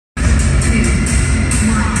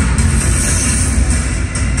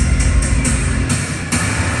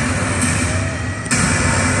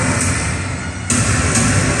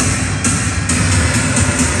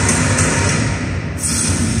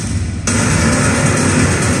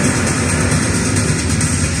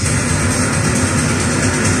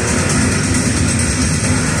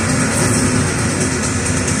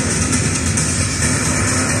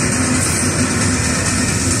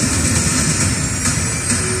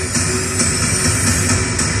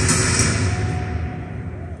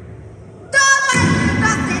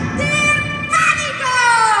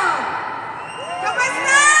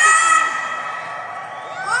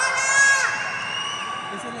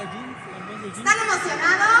¿Están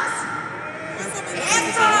emocionados?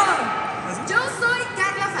 ¡Eso! Yo soy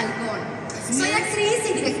Carla Falcón. Soy actriz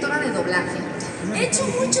y directora de doblaje. He hecho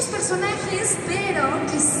muchos personajes, pero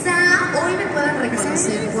quizá hoy me puedan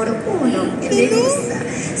reconocer por uno que me gusta: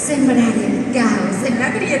 sembrar el caos en la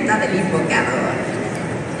grieta del invocador.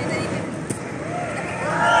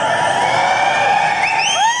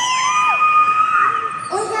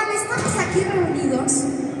 Oigan, estamos aquí reunidos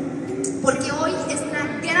porque hoy es la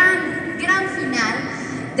gran final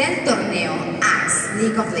del torneo Axe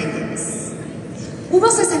League of Legends. Hubo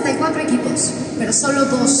 64 equipos, pero solo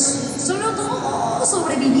dos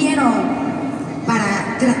sobrevivieron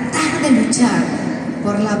para tratar de luchar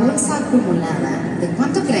por la bolsa acumulada. ¿De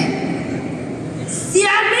cuánto creen? ¡100,000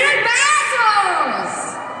 pesos!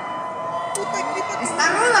 Está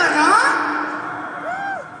rudo, ¿no?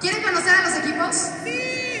 ¿Quieren conocer a los equipos? Sí.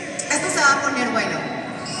 Esto se va a poner bueno.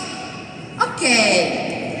 Ok.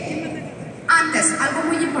 Antes, algo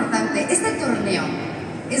muy importante. Este torneo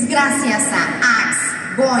es gracias a Axe,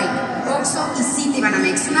 Boeing, Oxxo y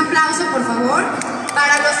CitiBanamex. Un aplauso, por favor,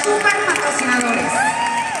 para los super patrocinadores.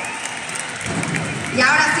 Y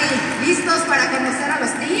ahora sí, ¿listos para conocer a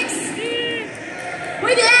los teams?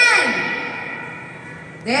 Muy bien.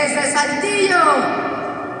 Desde Saltillo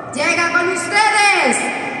llega con ustedes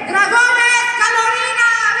Dragones Carolina.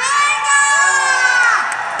 ¡Venga!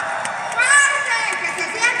 ¡Fuerte! ¡Que se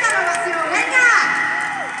sienta la ovación! ¡Venga!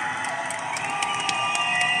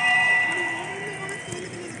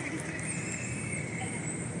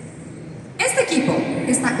 Este equipo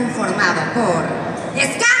está conformado por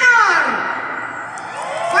Escanor.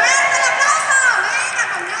 ¡Fuerte el aplauso! ¡Venga,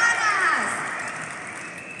 con ganas!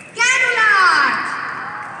 Canular.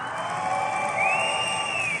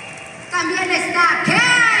 También está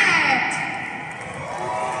Cat.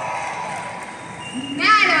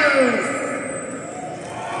 Naros.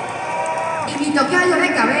 Y mi tocayo de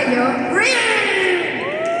cabello, Green.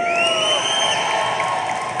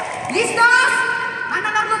 ¿Listos? ¿Van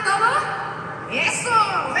a darlo todo? ¡Eso!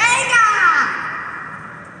 ¡Venga!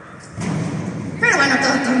 Pero bueno,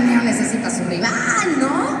 todo torneo necesita su rival,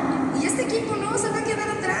 ¿no? Y este equipo no se va a quedar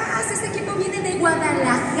atrás. Este equipo viene de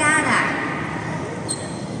Guadalajara.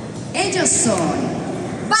 Ellos son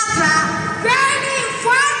Batra Gaming.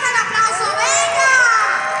 ¡Fuerte el aplauso! ¡Venga!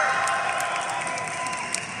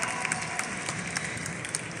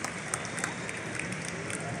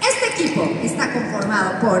 Este equipo está conformado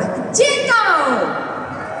por Jingo,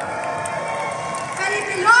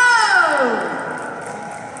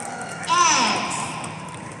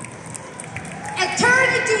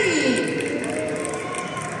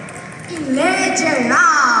 y Legend.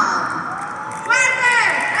 ¡Fuerte!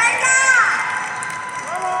 ¡Venga!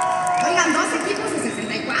 Oigan, dos equipos de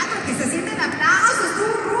 64, que se sienten aplausos,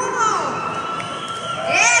 ¡un rudo!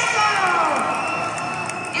 ¡Eso!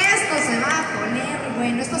 Esto se va a poner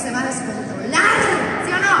bueno, esto se va a descontrolar,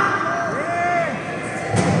 ¿sí o no?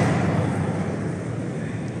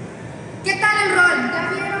 ¿Qué tal el rol? ¿Ya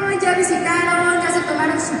vieron? ¿Ya visitaron? ¿Ya se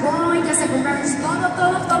tomaron su boy? ¿Ya se compraron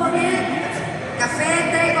todo bien? Café,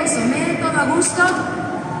 té, consomé, todo a gusto.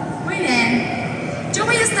 Muy bien. Yo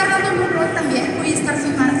voy a estar dando un rol también. Voy a estar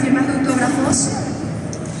firmando autógrafos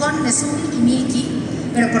con Nesumi y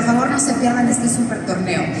Milky. Pero por favor no se pierdan este super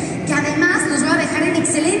torneo, que además nos va a dejar en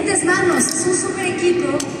excelentes manos. Es un super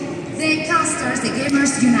equipo de casters de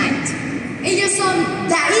Gamers Unite. Ellos son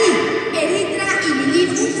Daí, Eritra y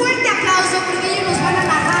Lilith. Un fuerte aplauso porque ellos nos van a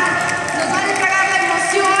narrar, nos van a